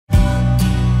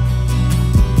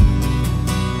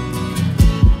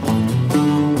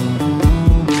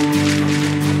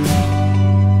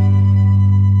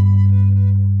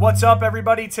What's up,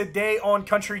 everybody? Today on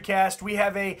CountryCast, we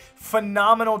have a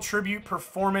phenomenal tribute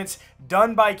performance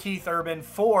done by Keith Urban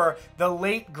for the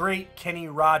late, great Kenny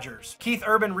Rogers. Keith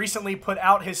Urban recently put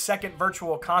out his second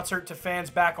virtual concert to fans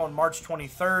back on March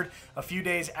 23rd, a few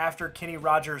days after Kenny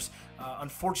Rogers'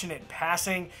 unfortunate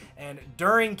passing. And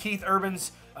during Keith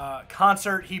Urban's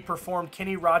concert, he performed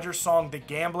Kenny Rogers' song "The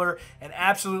Gambler" and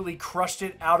absolutely crushed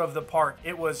it out of the park.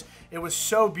 It was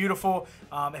so beautiful.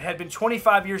 It had been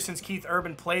 25 years since Keith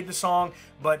Urban played the song,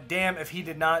 but damn if he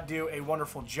did not do a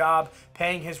wonderful job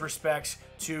paying his respects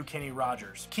to Kenny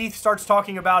Rogers. Keith starts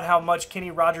talking about how much Kenny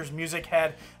Rogers' music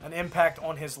had an impact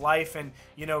on his life, and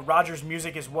you know, Rogers'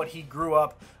 music is what he grew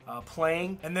up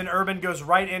playing. And then Urban goes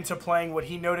right into playing what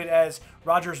he noted as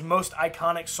Rogers' most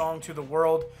iconic song to the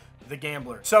world, "The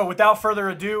Gambler." So without further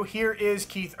ado, here is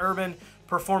Keith Urban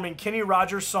performing Kenny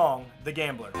Rogers' song, "The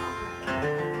Gambler."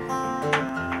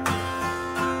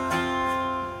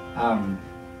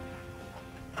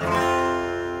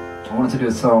 I wanted to do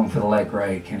a song for the late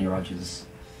great Kenny Rogers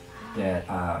that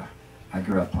I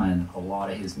grew up playing a lot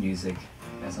of his music,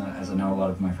 as I know a lot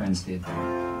of my friends did.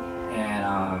 And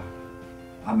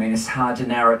I mean, it's hard to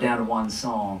narrow it down to one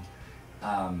song.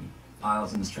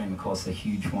 Isles in the Stream, of course, a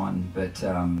huge one, but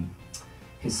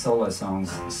his solo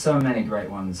songs, so many great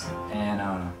ones. And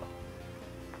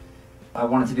I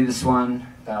wanted to do this one,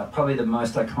 probably the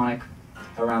most iconic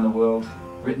around the world,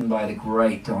 written by the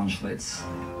great Don Schlitz.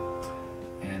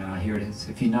 And here it is.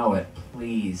 If you know it,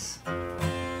 please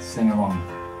sing along,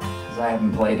 because I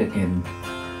haven't played it in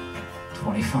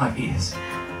 25 years,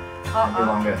 maybe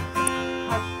longer.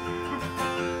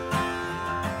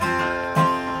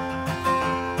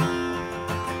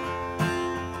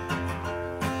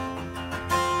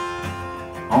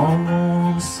 On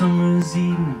a summer's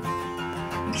evening,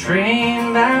 a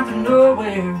train bound for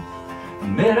nowhere, I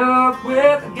met up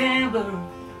with a gambler.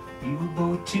 We were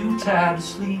both too tired to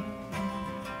sleep,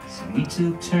 so we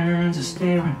took turns of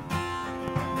staring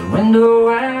the window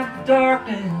at the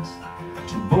darkness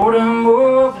till boredom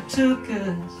overtook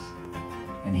us,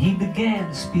 and he began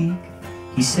to speak.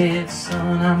 He said,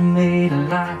 "Son, I made a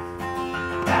life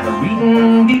out of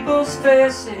reading people's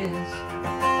faces,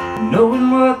 knowing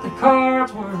what the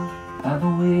cards were by the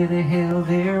way they held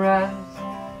their eyes.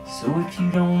 So if you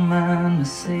don't mind me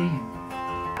saying,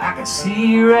 I could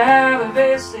see your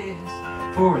faces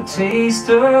for a taste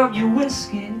of your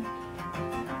whiskey.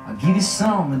 I'll give you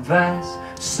some advice."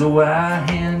 So I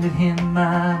handed him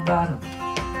my bottle,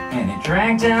 and he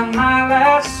drank down my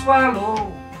last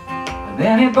swallow. And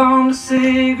then he bummed a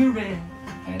cigarette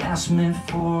and asked me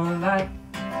for a light,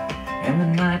 and the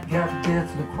night got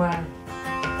deathly quiet.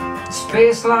 His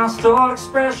face lost all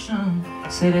expression.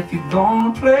 Said, "If you're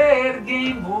gonna play the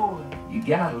game, boy, you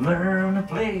gotta learn to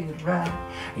play it right.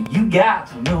 And you got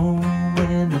to know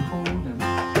when to hold 'em,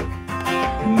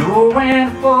 know when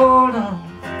to fold 'em,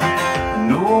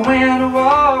 know when to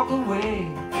walk away,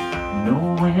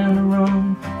 know when to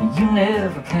run. And you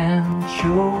never count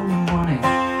your money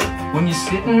when you're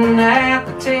sitting at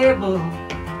the table.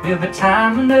 There'll be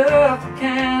time enough for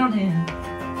counting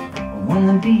when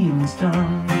the dealing's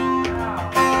done."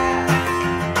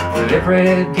 But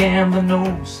every gambler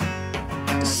knows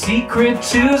the secret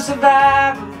to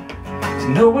survival is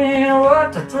knowing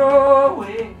what to throw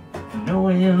away,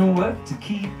 knowing what to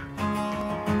keep.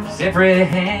 'Cause every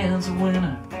hand's a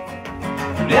winner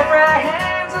and every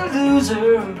hand's a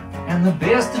loser, and the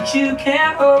best that you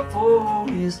can hope for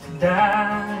is to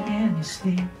die in your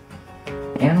sleep.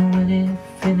 And when he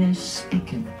finished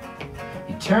speaking,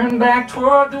 he turned back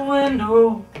toward the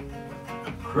window,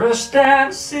 crushed out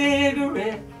a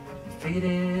cigarette,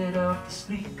 faded off to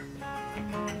sleep.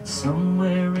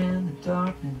 Somewhere in the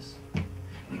darkness,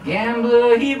 the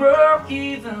gambler, he broke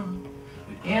even.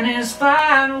 But in his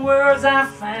final words, I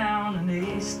found an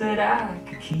ace that I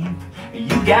could keep.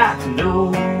 You got to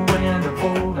know when to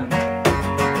hold 'em,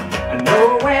 and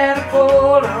know when to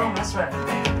fold 'em, that's right.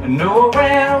 And know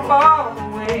when to walk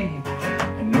away,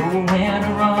 and know when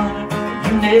to run.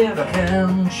 You never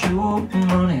count your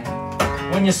money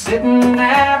when you're sitting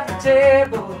at the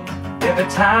table. Every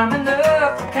time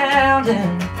enough for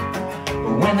counting,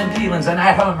 but when the dealing's a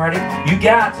night home, ready, you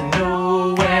got to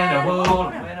know when to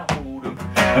hold 'em,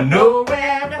 and know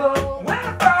when to hold, when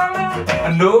to fold 'em,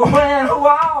 and know when to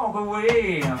walk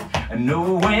away, and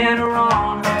know when to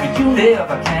run. But you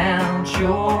never count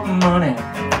your money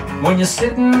when you're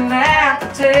sitting at the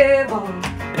table.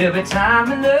 Every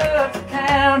time enough for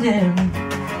counting,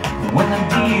 but when the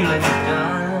dealing's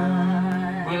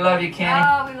done. We love you, Kenny.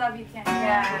 Oh, we love you, Kenny.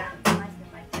 Yeah.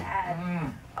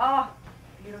 Oh,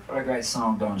 beautiful. What a great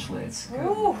song, Don Schlitz. Good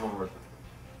Lord.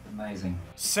 Amazing.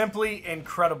 Simply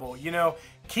incredible. You know,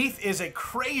 Keith is a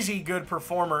crazy good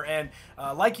performer, and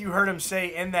like you heard him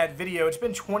say in that video, it's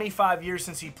been 25 years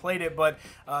since he played it, but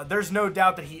there's no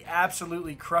doubt that he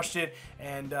absolutely crushed it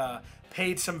and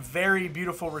paid some very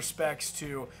beautiful respects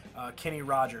to Kenny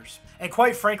Rogers. And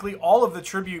quite frankly, all of the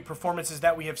tribute performances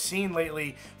that we have seen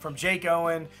lately from Jake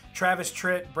Owen, Travis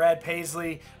Tritt, Brad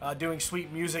Paisley doing Sweet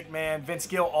Music Man. Vince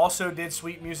Gill also did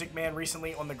Sweet Music Man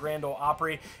recently on the Grand Ole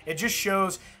Opry. It just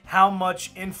shows how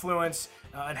much influence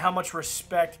and how much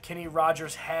respect Kenny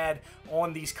Rogers had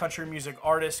on these country music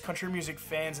artists, country music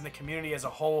fans, and the community as a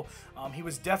whole. He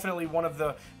was definitely one of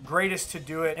the greatest to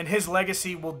do it, and his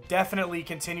legacy will definitely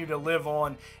continue to live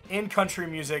on in country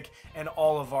music and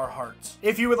all of our hearts.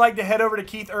 If you would like to head over to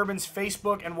Keith Urban's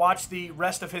Facebook and watch the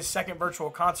rest of his second virtual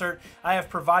concert, I have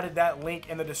provided that link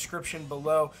in the description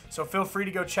below, so feel free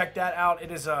to go check that out.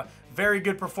 It is a very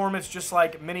good performance, just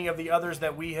like many of the others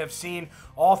that we have seen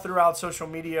all throughout social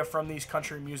media from these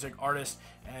country music artists,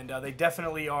 and they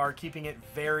definitely are keeping it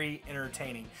very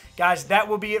entertaining. Guys, that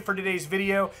will be it for today's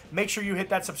video. Make sure you hit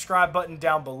that subscribe button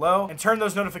down below and turn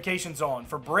those notifications on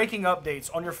for breaking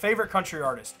updates on your favorite country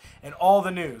artist and all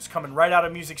the news coming right out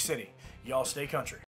of Music City. Y'all stay country.